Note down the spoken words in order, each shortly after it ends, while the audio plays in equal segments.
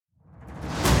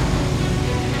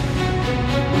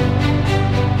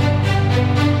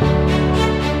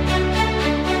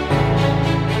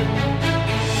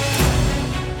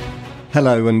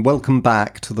Hello and welcome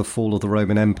back to the Fall of the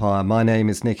Roman Empire. My name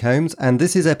is Nick Holmes and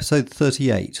this is episode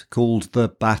 38 called The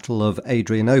Battle of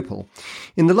Adrianople.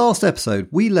 In the last episode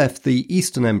we left the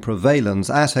Eastern Emperor Valens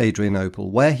at Adrianople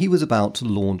where he was about to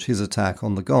launch his attack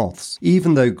on the Goths.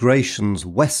 Even though Gratian's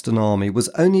western army was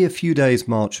only a few days'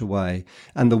 march away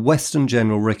and the western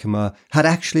general Ricimer had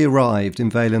actually arrived in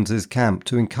Valens's camp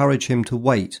to encourage him to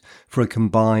wait for a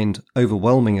combined,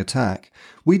 overwhelming attack,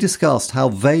 we discussed how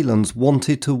Valens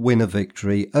wanted to win a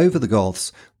victory over the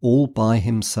Goths all by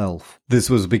himself.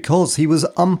 This was because he was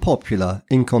unpopular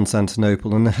in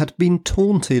Constantinople and had been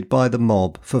taunted by the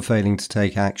mob for failing to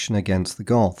take action against the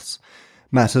Goths.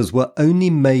 Matters were only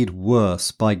made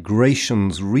worse by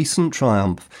Gratian's recent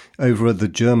triumph over the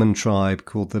German tribe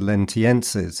called the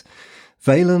Lentienses.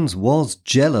 Valens was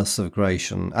jealous of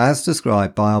Gratian, as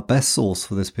described by our best source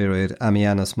for this period,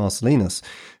 Ammianus Marcellinus,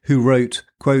 who wrote,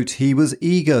 quote, "He was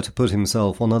eager to put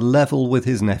himself on a level with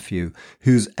his nephew,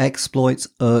 whose exploits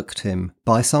irked him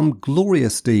by some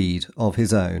glorious deed of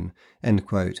his own." End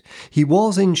quote. He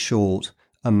was, in short,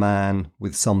 a man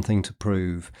with something to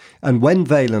prove, and when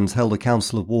Valens held a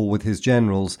council of war with his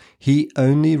generals, he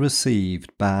only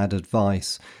received bad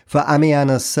advice, for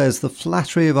Ammianus says the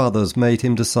flattery of others made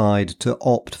him decide to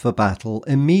opt for battle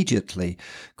immediately.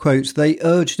 Quote, "They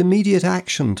urged immediate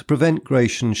action to prevent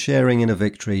Gratian sharing in a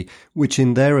victory, which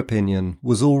in their opinion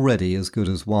was already as good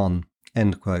as won."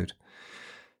 End quote.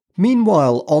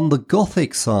 Meanwhile, on the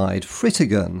Gothic side,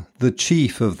 Fritigern, the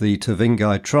chief of the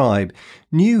Tervingi tribe,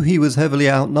 knew he was heavily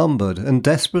outnumbered and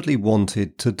desperately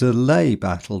wanted to delay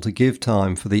battle to give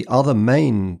time for the other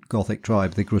main Gothic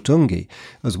tribe, the Grutungi,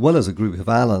 as well as a group of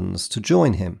Alans, to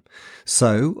join him.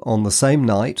 So, on the same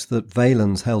night that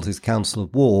Valens held his council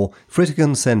of war,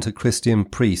 Fritigern sent a Christian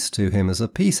priest to him as a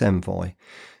peace envoy.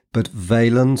 But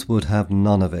Valens would have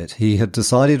none of it. He had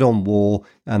decided on war,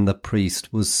 and the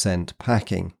priest was sent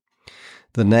packing.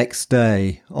 The next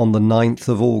day, on the 9th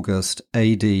of August,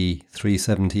 AD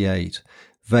 378,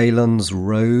 Valens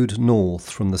rode north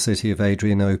from the city of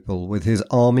Adrianople with his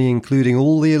army, including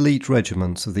all the elite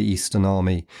regiments of the Eastern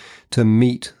Army, to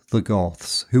meet the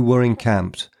Goths, who were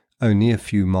encamped only a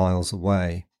few miles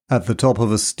away. At the top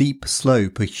of a steep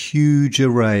slope, a huge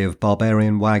array of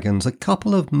barbarian wagons, a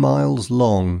couple of miles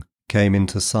long, came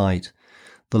into sight.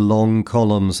 The long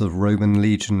columns of Roman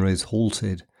legionaries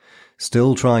halted.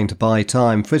 Still trying to buy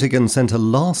time, Fritigern sent a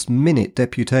last-minute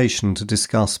deputation to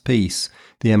discuss peace.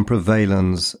 The Emperor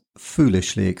Valens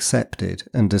foolishly accepted,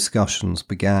 and discussions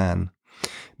began.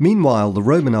 Meanwhile, the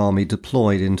Roman army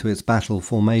deployed into its battle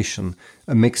formation,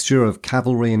 a mixture of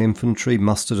cavalry and infantry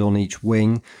mustered on each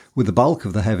wing, with the bulk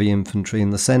of the heavy infantry in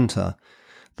the centre.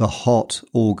 The hot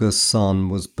August sun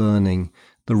was burning.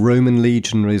 The Roman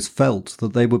legionaries felt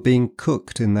that they were being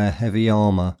cooked in their heavy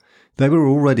armour. They were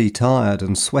already tired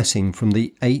and sweating from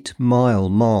the 8-mile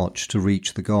march to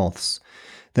reach the Goths.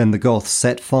 Then the Goths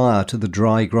set fire to the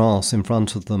dry grass in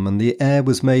front of them, and the air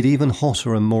was made even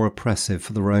hotter and more oppressive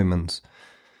for the Romans.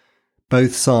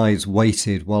 Both sides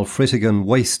waited while Fritigern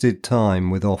wasted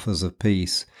time with offers of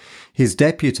peace. His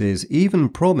deputies even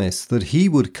promised that he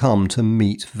would come to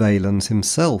meet Valens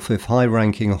himself if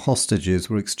high-ranking hostages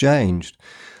were exchanged.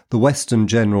 The Western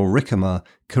general Ricimer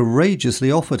courageously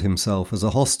offered himself as a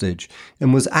hostage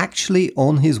and was actually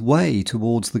on his way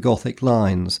towards the Gothic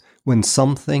lines when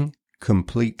something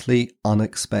completely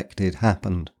unexpected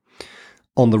happened.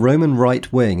 On the Roman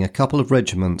right wing, a couple of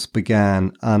regiments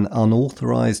began an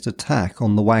unauthorized attack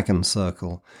on the wagon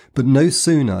circle, but no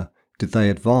sooner did they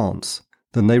advance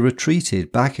than they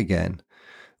retreated back again.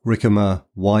 Ricimer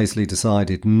wisely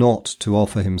decided not to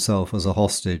offer himself as a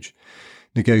hostage.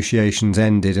 Negotiations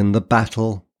ended and the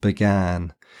battle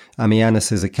began.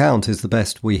 Ammianus's account is the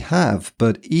best we have,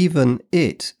 but even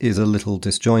it is a little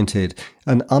disjointed,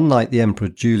 and unlike the Emperor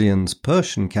Julian's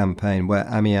Persian campaign where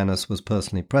Ammianus was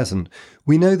personally present,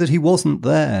 we know that he wasn't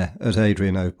there at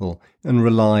Adrianople and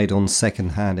relied on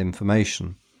second-hand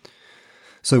information.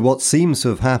 So what seems to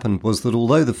have happened was that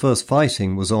although the first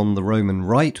fighting was on the Roman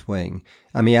right wing,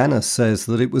 Ammianus says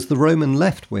that it was the Roman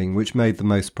left wing which made the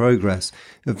most progress,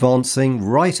 advancing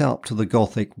right up to the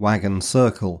Gothic wagon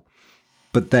circle.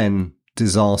 But then,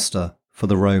 disaster for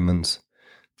the Romans.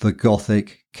 The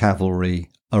Gothic cavalry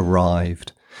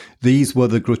arrived. These were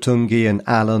the Grutungi and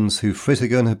Alans who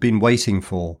Fritigern had been waiting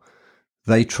for.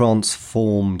 They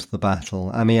transformed the battle.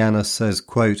 Ammianus says,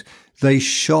 quote, "They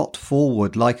shot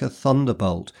forward like a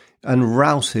thunderbolt and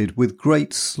routed with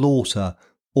great slaughter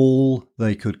all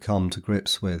they could come to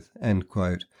grips with." End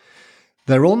quote.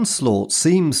 Their onslaught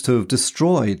seems to have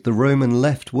destroyed the Roman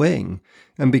left wing,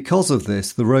 and because of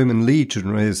this, the Roman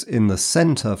legionaries in the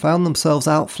centre found themselves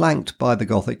outflanked by the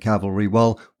Gothic cavalry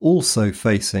while also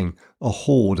facing a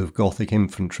horde of Gothic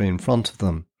infantry in front of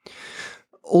them.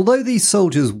 Although these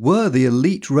soldiers were the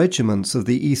elite regiments of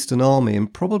the Eastern Army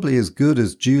and probably as good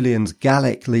as Julian's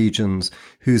Gallic legions,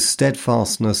 whose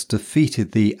steadfastness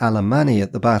defeated the Alemanni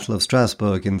at the Battle of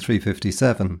Strasbourg in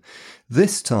 357,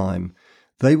 this time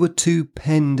they were too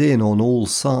penned in on all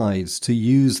sides to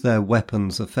use their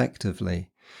weapons effectively.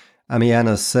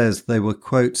 Ammianus says they were,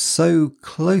 quote, so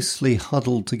closely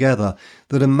huddled together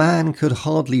that a man could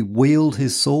hardly wield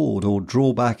his sword or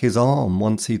draw back his arm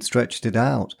once he'd stretched it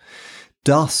out.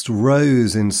 Dust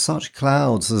rose in such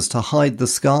clouds as to hide the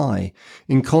sky.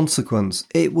 In consequence,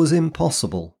 it was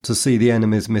impossible to see the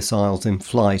enemy's missiles in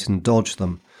flight and dodge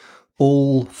them.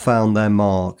 All found their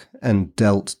mark and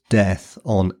dealt death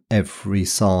on every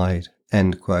side.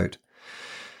 End quote.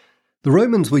 The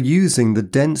Romans were using the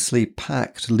densely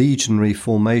packed legionary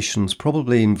formations,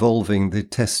 probably involving the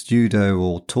testudo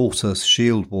or tortoise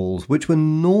shield walls, which were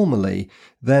normally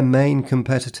their main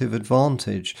competitive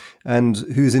advantage and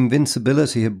whose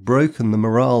invincibility had broken the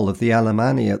morale of the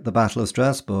Alemanni at the Battle of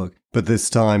Strasbourg. But this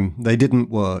time they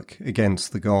didn't work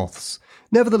against the Goths.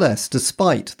 Nevertheless,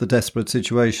 despite the desperate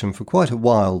situation, for quite a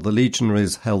while the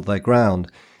legionaries held their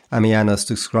ground. Ammianus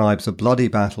describes a bloody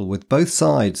battle with both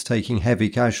sides taking heavy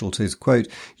casualties. Quote,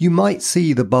 you might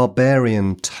see the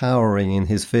barbarian towering in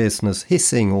his fierceness,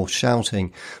 hissing or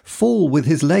shouting, fall with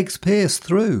his legs pierced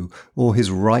through, or his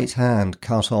right hand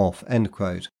cut off. End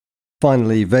quote.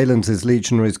 Finally, Valens'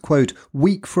 legionaries, quote,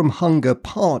 weak from hunger,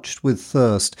 parched with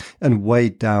thirst, and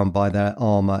weighed down by their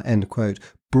armour, end quote,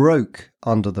 broke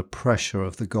under the pressure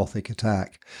of the Gothic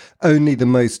attack. Only the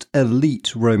most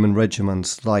elite Roman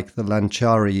regiments like the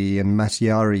Lanciarii and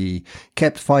Mattiarii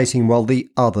kept fighting while the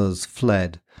others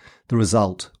fled. The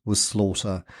result was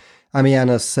slaughter.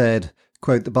 Ammianus said,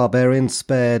 quote, the barbarians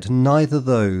spared neither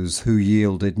those who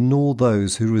yielded nor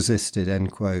those who resisted,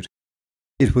 end quote.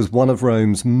 It was one of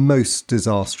Rome's most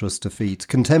disastrous defeats.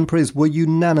 Contemporaries were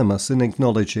unanimous in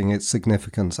acknowledging its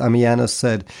significance. Ammianus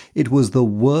said it was the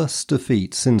worst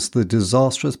defeat since the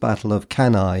disastrous Battle of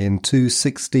Cannae in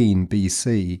 216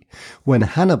 BC, when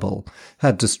Hannibal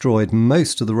had destroyed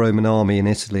most of the Roman army in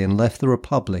Italy and left the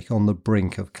Republic on the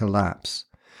brink of collapse.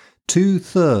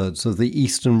 2/3 of the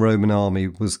Eastern Roman army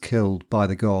was killed by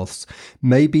the Goths,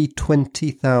 maybe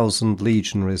 20,000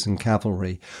 legionaries and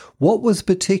cavalry. What was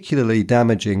particularly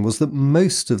damaging was that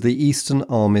most of the Eastern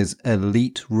army's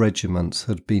elite regiments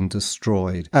had been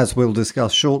destroyed. As we'll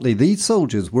discuss shortly, these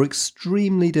soldiers were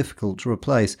extremely difficult to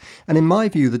replace, and in my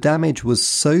view the damage was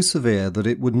so severe that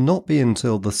it would not be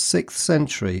until the 6th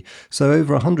century, so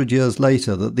over 100 years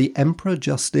later, that the Emperor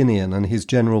Justinian and his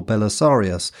general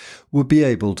Belisarius would be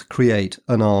able to create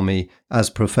an army as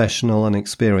professional and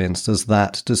experienced as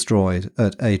that destroyed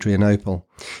at Adrianople.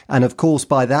 And of course,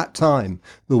 by that time,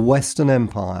 the Western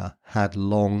Empire had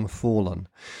long fallen.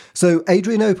 So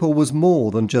Adrianople was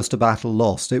more than just a battle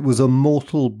lost. It was a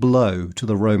mortal blow to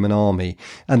the Roman army,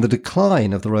 and the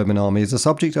decline of the Roman army is a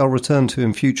subject I'll return to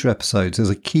in future episodes as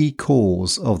a key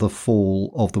cause of the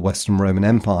fall of the Western Roman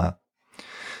Empire.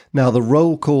 Now, the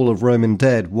roll call of Roman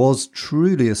dead was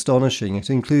truly astonishing. It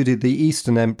included the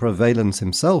Eastern Emperor Valens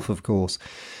himself, of course,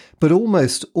 but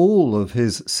almost all of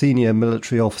his senior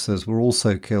military officers were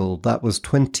also killed. That was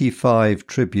 25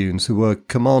 tribunes, who were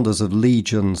commanders of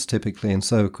legions typically, and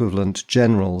so equivalent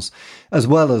generals, as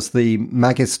well as the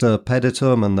Magister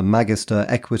Peditum and the Magister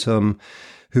Equitum,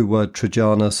 who were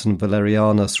Trajanus and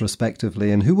Valerianus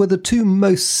respectively, and who were the two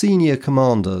most senior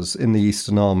commanders in the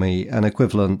Eastern Army and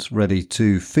equivalent really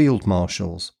to field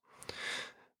marshals.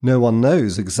 No one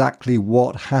knows exactly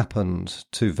what happened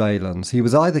to Valens. He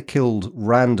was either killed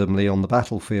randomly on the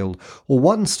battlefield, or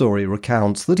one story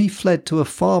recounts that he fled to a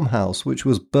farmhouse which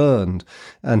was burned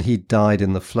and he died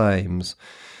in the flames.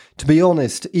 To be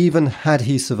honest, even had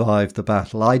he survived the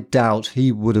battle, I doubt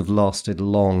he would have lasted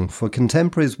long, for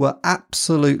contemporaries were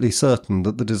absolutely certain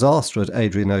that the disaster at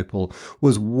Adrianople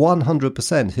was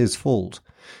 100% his fault.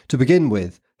 To begin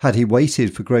with, had he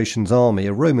waited for Gratian's army,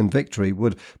 a Roman victory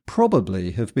would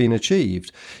probably have been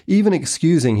achieved. Even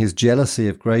excusing his jealousy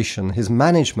of Gratian, his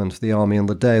management of the army on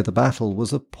the day of the battle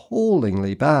was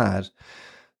appallingly bad.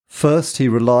 First, he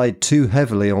relied too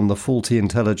heavily on the faulty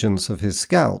intelligence of his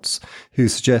scouts, who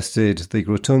suggested the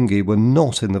Grutungi were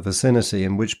not in the vicinity,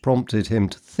 and which prompted him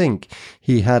to think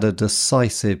he had a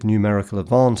decisive numerical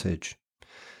advantage.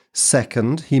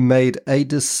 Second, he made a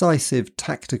decisive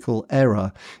tactical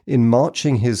error in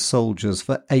marching his soldiers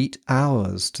for 8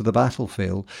 hours to the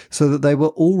battlefield so that they were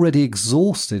already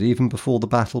exhausted even before the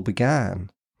battle began.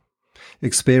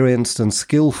 Experienced and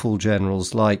skillful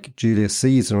generals like Julius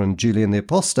Caesar and Julian the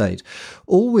Apostate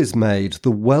always made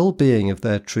the well-being of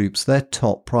their troops their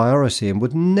top priority and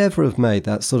would never have made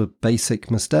that sort of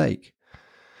basic mistake.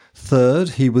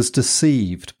 Third, he was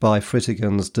deceived by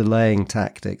Fritigern's delaying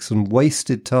tactics and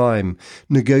wasted time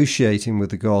negotiating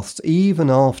with the Goths even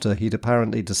after he'd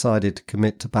apparently decided to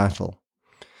commit to battle.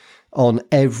 On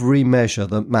every measure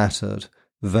that mattered,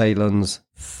 Valens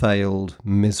failed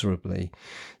miserably.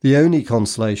 The only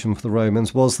consolation for the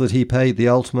Romans was that he paid the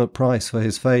ultimate price for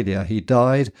his failure. He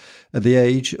died at the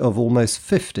age of almost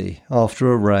 50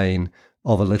 after a reign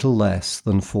of a little less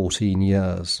than 14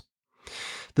 years.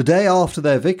 The day after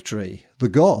their victory, the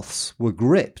Goths were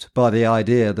gripped by the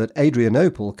idea that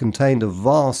Adrianople contained a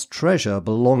vast treasure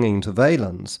belonging to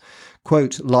Valens,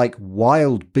 quote, like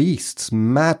wild beasts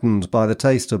maddened by the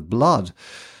taste of blood.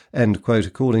 End quote.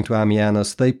 According to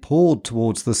Ammianus, they poured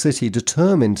towards the city,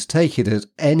 determined to take it at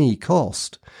any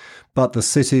cost. But the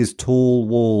city's tall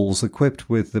walls, equipped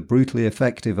with the brutally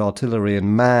effective artillery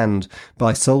and manned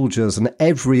by soldiers and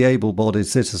every able-bodied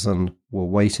citizen, were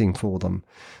waiting for them.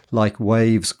 Like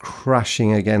waves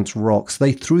crashing against rocks,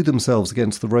 they threw themselves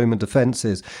against the Roman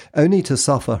defences, only to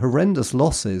suffer horrendous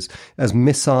losses as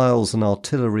missiles and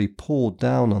artillery poured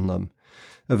down on them.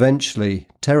 Eventually,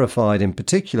 terrified in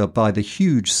particular by the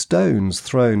huge stones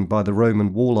thrown by the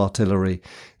Roman wall artillery,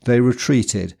 they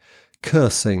retreated,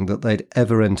 cursing that they'd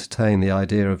ever entertained the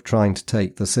idea of trying to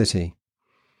take the city.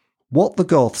 What the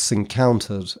Goths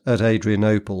encountered at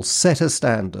Adrianople set a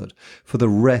standard for the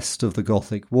rest of the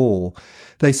Gothic War.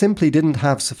 They simply didn't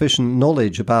have sufficient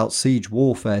knowledge about siege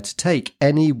warfare to take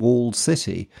any walled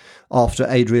city. After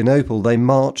Adrianople, they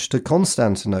marched to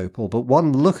Constantinople, but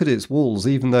one look at its walls,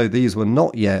 even though these were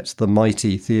not yet the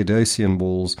mighty Theodosian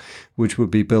walls, which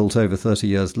would be built over 30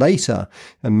 years later,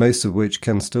 and most of which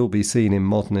can still be seen in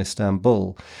modern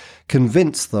Istanbul,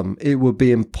 convinced them it would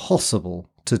be impossible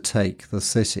to take the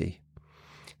city.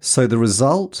 So the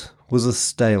result was a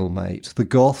stalemate. The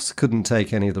Goths couldn't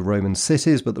take any of the Roman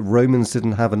cities, but the Romans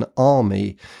didn't have an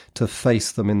army to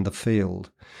face them in the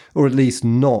field, or at least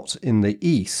not in the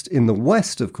east. In the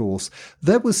west, of course,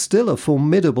 there was still a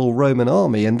formidable Roman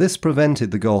army, and this prevented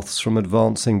the Goths from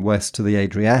advancing west to the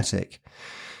Adriatic.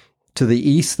 To the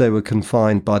east, they were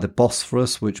confined by the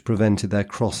Bosphorus, which prevented their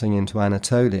crossing into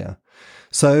Anatolia.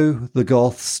 So the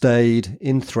Goths stayed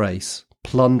in Thrace,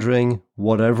 plundering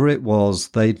whatever it was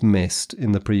they'd missed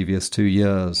in the previous 2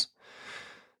 years.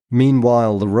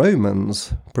 Meanwhile, the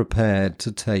Romans prepared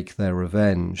to take their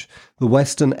revenge. The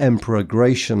Western Emperor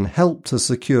Gratian helped to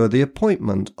secure the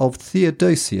appointment of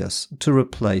Theodosius to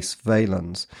replace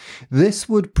Valens. This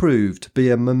would prove to be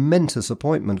a momentous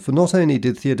appointment, for not only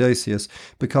did Theodosius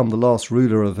become the last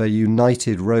ruler of a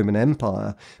united Roman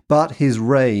Empire, but his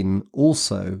reign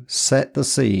also set the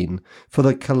scene for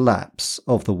the collapse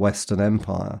of the Western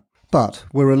Empire. But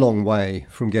we're a long way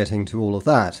from getting to all of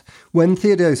that. When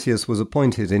Theodosius was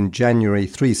appointed in January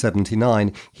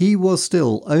 379, he was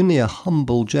still only a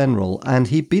humble general, and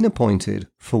he'd been appointed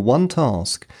for one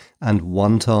task, and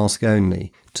one task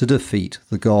only, to defeat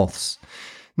the Goths.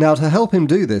 Now, to help him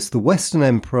do this, the Western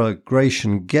Emperor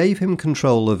Gratian gave him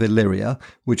control of Illyria,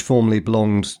 which formerly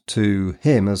belonged to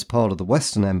him as part of the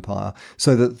Western Empire,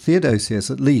 so that Theodosius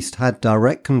at least had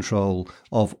direct control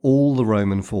of all the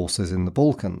Roman forces in the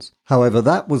Balkans. However,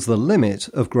 that was the limit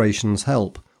of Gratian's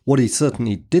help. What he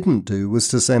certainly didn't do was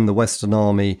to send the Western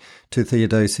army to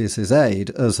Theodosius's aid,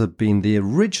 as had been the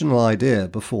original idea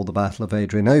before the Battle of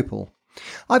Adrianople.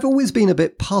 I've always been a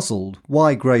bit puzzled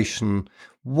why Gratian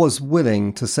was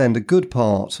willing to send a good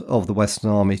part of the Western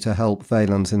army to help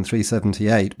Valens in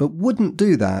 378, but wouldn't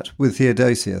do that with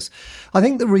Theodosius. I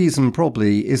think the reason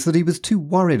probably is that he was too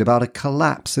worried about a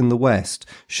collapse in the West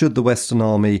should the Western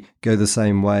army go the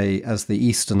same way as the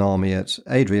Eastern army at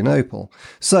Adrianople.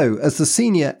 So, as the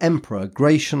senior emperor,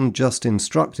 Gratian just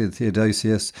instructed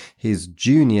Theodosius, his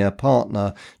junior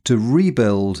partner, to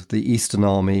rebuild the Eastern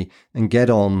army and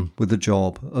get on with the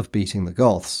job of beating the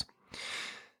Goths.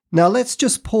 Now let's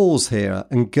just pause here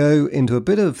and go into a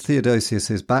bit of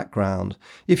Theodosius's background.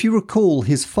 If you recall,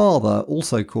 his father,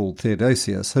 also called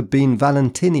Theodosius, had been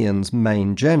Valentinian's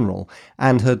main general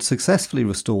and had successfully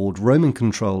restored Roman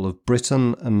control of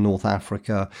Britain and North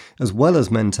Africa, as well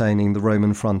as maintaining the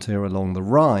Roman frontier along the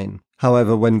Rhine.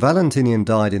 However, when Valentinian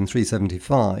died in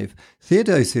 375,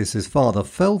 Theodosius' father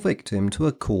fell victim to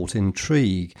a court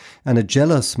intrigue and a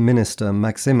jealous minister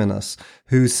Maximinus,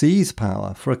 who seized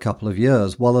power for a couple of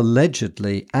years while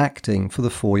allegedly acting for the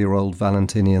 4-year-old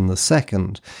Valentinian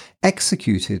II,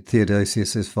 executed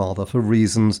Theodosius' father for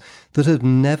reasons that had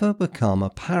never become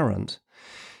apparent.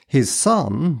 His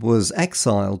son was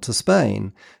exiled to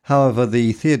Spain. However,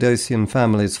 the Theodosian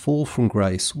family's fall from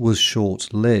grace was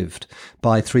short-lived.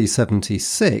 By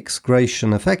 376,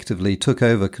 Gratian effectively took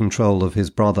over control of his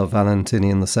brother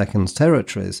Valentinian II's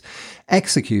territories,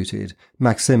 executed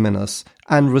Maximinus,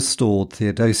 and restored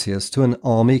Theodosius to an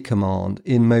army command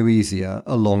in Moesia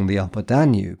along the upper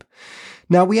Danube.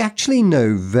 Now, we actually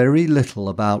know very little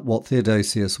about what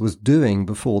Theodosius was doing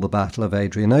before the Battle of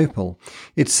Adrianople.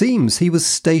 It seems he was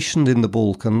stationed in the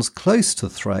Balkans close to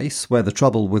Thrace, where the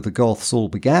trouble with the Goths all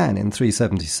began in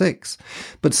 376.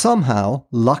 But somehow,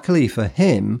 luckily for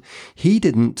him, he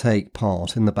didn't take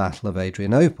part in the Battle of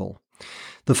Adrianople.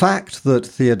 The fact that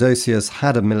Theodosius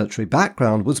had a military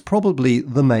background was probably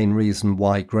the main reason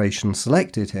why Gratian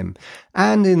selected him,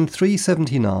 and in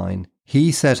 379, he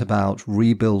set about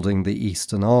rebuilding the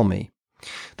Eastern army.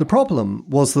 The problem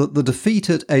was that the defeat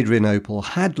at Adrianople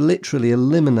had literally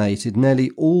eliminated nearly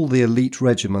all the elite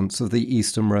regiments of the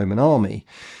Eastern Roman army.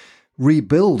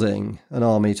 Rebuilding an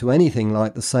army to anything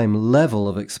like the same level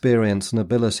of experience and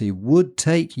ability would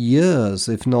take years,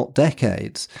 if not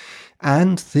decades,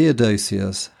 and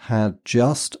Theodosius had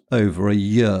just over a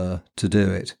year to do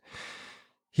it.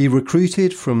 He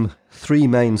recruited from 3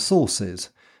 main sources.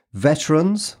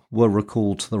 Veterans were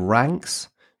recalled to the ranks,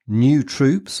 new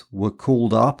troops were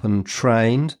called up and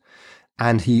trained,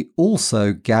 and he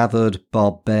also gathered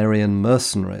barbarian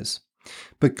mercenaries.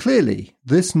 But clearly,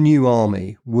 this new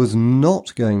army was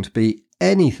not going to be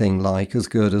anything like as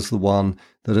good as the one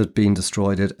that had been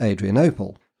destroyed at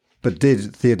Adrianople. But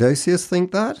did Theodosius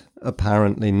think that?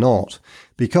 Apparently not,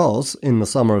 because in the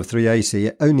summer of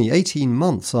 380, only 18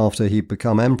 months after he'd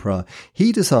become emperor,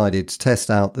 he decided to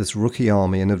test out this rookie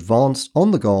army and advanced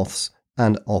on the Goths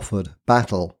and offered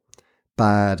battle.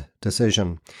 Bad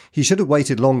decision. He should have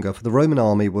waited longer, for the Roman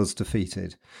army was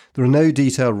defeated. There are no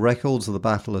detailed records of the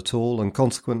battle at all, and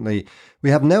consequently we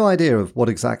have no idea of what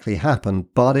exactly happened,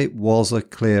 but it was a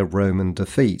clear Roman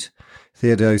defeat.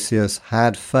 Theodosius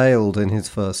had failed in his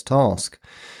first task.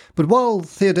 But while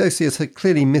Theodosius had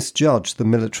clearly misjudged the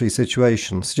military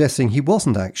situation, suggesting he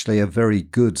wasn't actually a very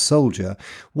good soldier,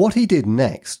 what he did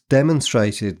next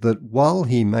demonstrated that while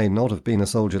he may not have been a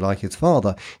soldier like his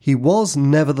father, he was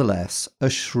nevertheless a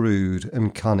shrewd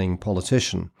and cunning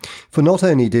politician. For not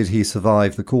only did he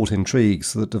survive the court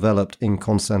intrigues that developed in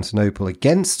Constantinople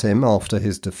against him after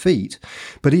his defeat,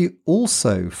 but he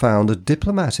also found a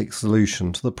diplomatic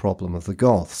solution to the problem of the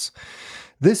Goths.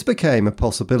 This became a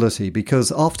possibility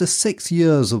because after 6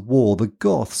 years of war, the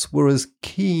Goths were as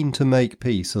keen to make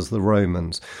peace as the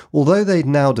Romans. Although they'd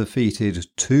now defeated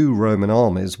 2 Roman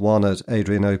armies, one at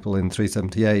Adrianople in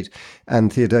 378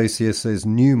 and Theodosius's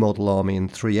new model army in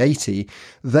 380,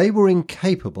 they were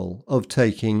incapable of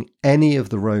taking any of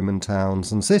the Roman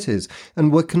towns and cities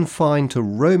and were confined to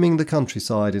roaming the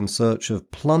countryside in search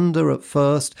of plunder at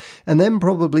first and then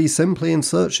probably simply in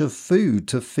search of food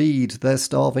to feed their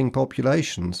starving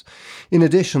population. In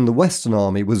addition, the Western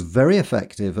army was very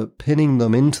effective at pinning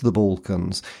them into the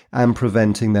Balkans and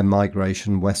preventing their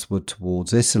migration westward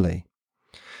towards Italy.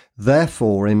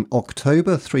 Therefore, in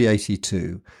October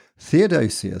 382,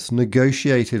 Theodosius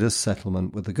negotiated a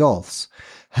settlement with the Goths.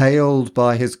 Hailed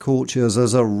by his courtiers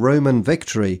as a Roman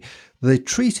victory, the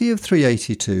Treaty of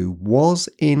 382 was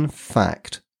in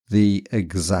fact the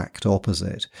exact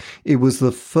opposite. It was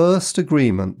the first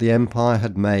agreement the empire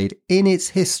had made in its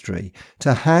history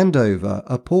to hand over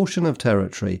a portion of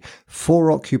territory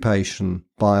for occupation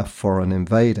by a foreign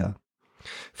invader.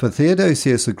 For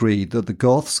Theodosius agreed that the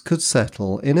Goths could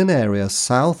settle in an area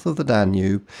south of the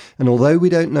Danube, and although we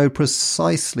don't know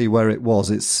precisely where it was,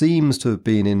 it seems to have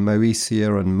been in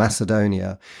Moesia and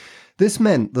Macedonia. This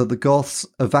meant that the Goths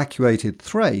evacuated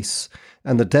Thrace,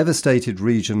 and the devastated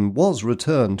region was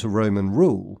returned to Roman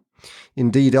rule.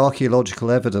 Indeed,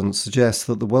 archaeological evidence suggests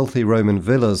that the wealthy Roman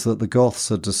villas that the Goths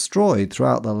had destroyed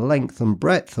throughout the length and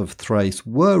breadth of Thrace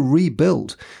were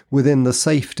rebuilt within the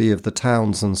safety of the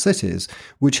towns and cities,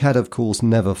 which had of course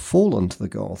never fallen to the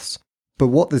Goths. But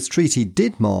what this treaty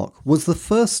did mark was the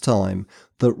first time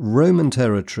that Roman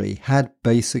territory had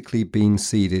basically been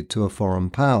ceded to a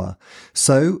foreign power.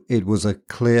 So it was a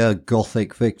clear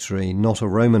Gothic victory, not a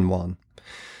Roman one.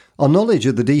 Our knowledge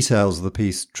of the details of the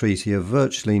peace treaty are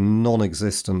virtually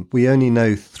non-existent. We only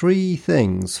know three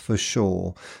things for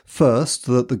sure. First,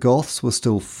 that the Goths were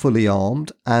still fully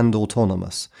armed and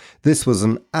autonomous. This was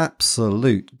an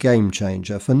absolute game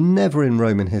changer, for never in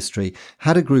Roman history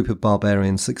had a group of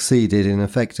barbarians succeeded in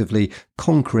effectively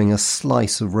conquering a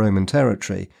slice of Roman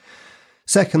territory.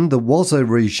 Second, there was a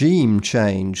regime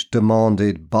change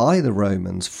demanded by the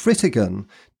Romans. Fritigern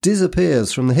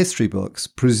disappears from the history books,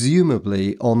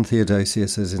 presumably on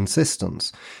Theodosius's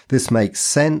insistence. This makes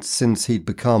sense since he'd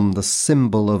become the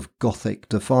symbol of Gothic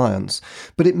defiance,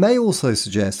 but it may also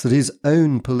suggest that his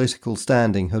own political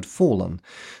standing had fallen.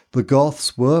 The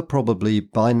Goths were probably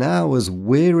by now as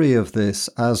weary of this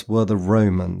as were the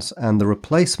Romans, and the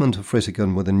replacement of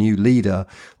Fritigern with a new leader,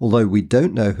 although we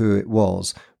don't know who it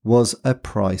was a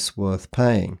price worth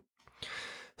paying.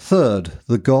 Third,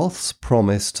 the Goths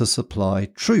promised to supply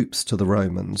troops to the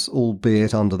Romans,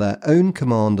 albeit under their own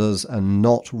commanders and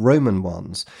not Roman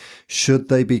ones, should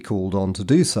they be called on to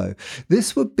do so.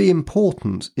 This would be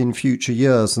important in future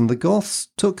years, and the Goths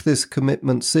took this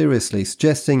commitment seriously,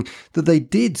 suggesting that they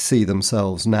did see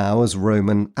themselves now as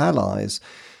Roman allies.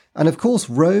 And of course,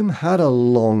 Rome had a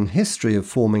long history of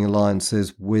forming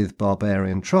alliances with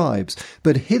barbarian tribes,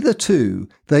 but hitherto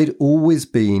they'd always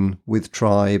been with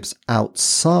tribes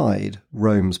outside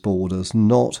Rome's borders,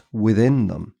 not within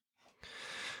them.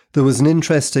 There was an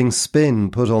interesting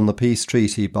spin put on the peace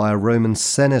treaty by a Roman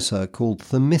senator called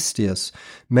Themistius,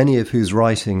 many of whose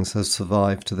writings have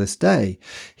survived to this day.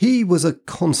 He was a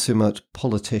consummate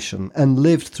politician and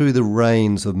lived through the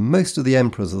reigns of most of the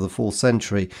emperors of the 4th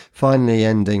century, finally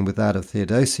ending with that of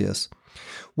Theodosius.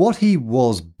 What he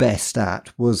was best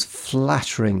at was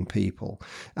flattering people,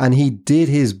 and he did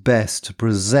his best to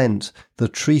present the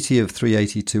Treaty of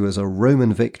 382 as a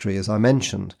Roman victory, as I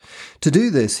mentioned. To do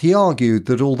this, he argued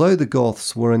that although the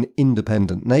Goths were an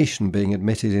independent nation being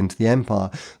admitted into the empire,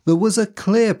 there was a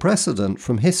clear precedent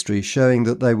from history showing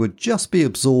that they would just be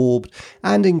absorbed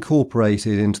and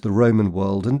incorporated into the Roman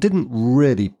world and didn't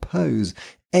really pose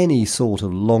any sort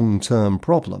of long-term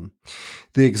problem.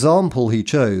 The example he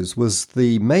chose was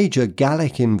the major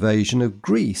Gallic invasion of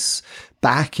Greece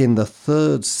back in the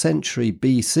 3rd century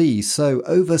BC, so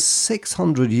over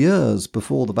 600 years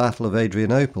before the Battle of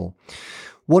Adrianople.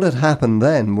 What had happened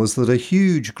then was that a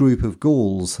huge group of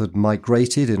Gauls had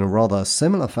migrated in a rather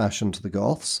similar fashion to the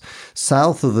Goths,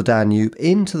 south of the Danube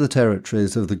into the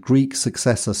territories of the Greek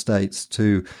successor states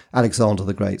to Alexander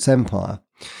the Great's empire.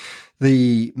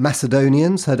 The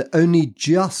Macedonians had only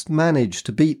just managed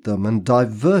to beat them and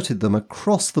diverted them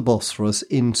across the Bosphorus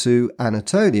into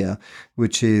Anatolia,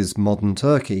 which is modern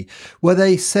Turkey, where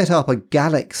they set up a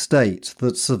Gallic state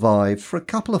that survived for a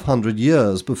couple of hundred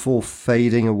years before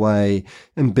fading away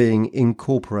and being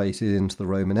incorporated into the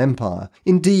Roman Empire.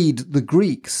 Indeed, the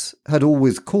Greeks had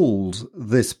always called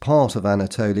this part of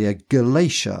Anatolia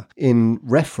Galatia, in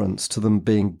reference to them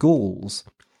being Gauls.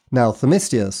 Now,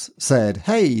 Themistius said,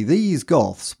 hey, these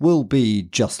Goths will be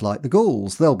just like the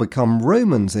Gauls. They'll become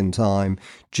Romans in time.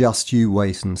 Just you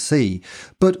wait and see.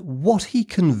 But what he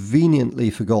conveniently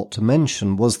forgot to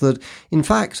mention was that, in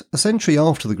fact, a century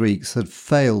after the Greeks had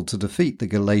failed to defeat the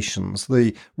Galatians,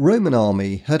 the Roman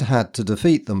army had had to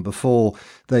defeat them before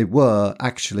they were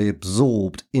actually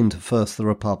absorbed into first the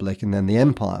Republic and then the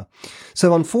Empire.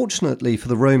 So unfortunately for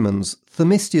the Romans,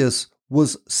 Themistius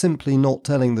was simply not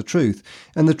telling the truth.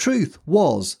 And the truth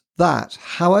was that,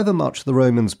 however much the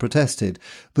Romans protested,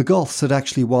 the Goths had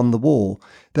actually won the war.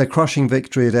 Their crushing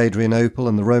victory at Adrianople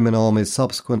and the Roman army's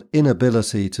subsequent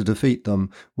inability to defeat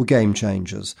them were game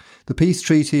changers. The peace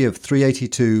treaty of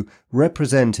 382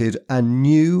 represented a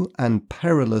new and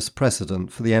perilous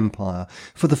precedent for the empire.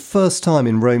 For the first time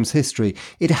in Rome's history,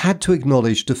 it had to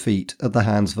acknowledge defeat at the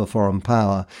hands of a foreign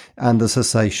power and the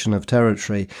cessation of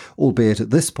territory, albeit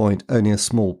at this point only a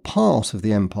small part of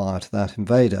the empire to that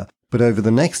invader. But over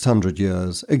the next 100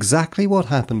 years, exactly what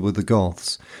happened with the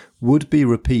Goths would be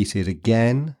repeated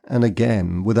again and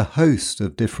again with a host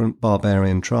of different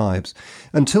barbarian tribes,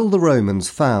 until the Romans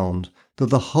found that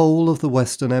the whole of the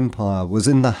Western Empire was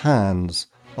in the hands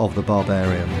of the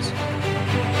barbarians.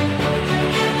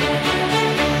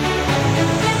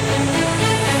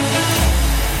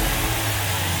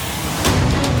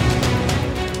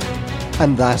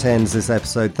 And that ends this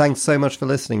episode. Thanks so much for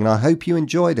listening, and I hope you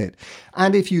enjoyed it.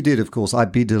 And if you did, of course,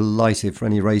 I'd be delighted for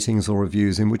any ratings or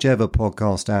reviews in whichever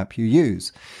podcast app you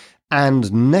use.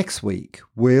 And next week,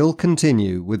 we'll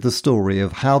continue with the story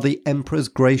of how the Emperors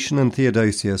Gratian and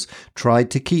Theodosius tried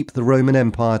to keep the Roman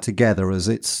Empire together as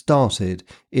it started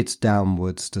its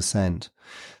downwards descent.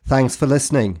 Thanks for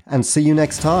listening, and see you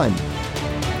next time.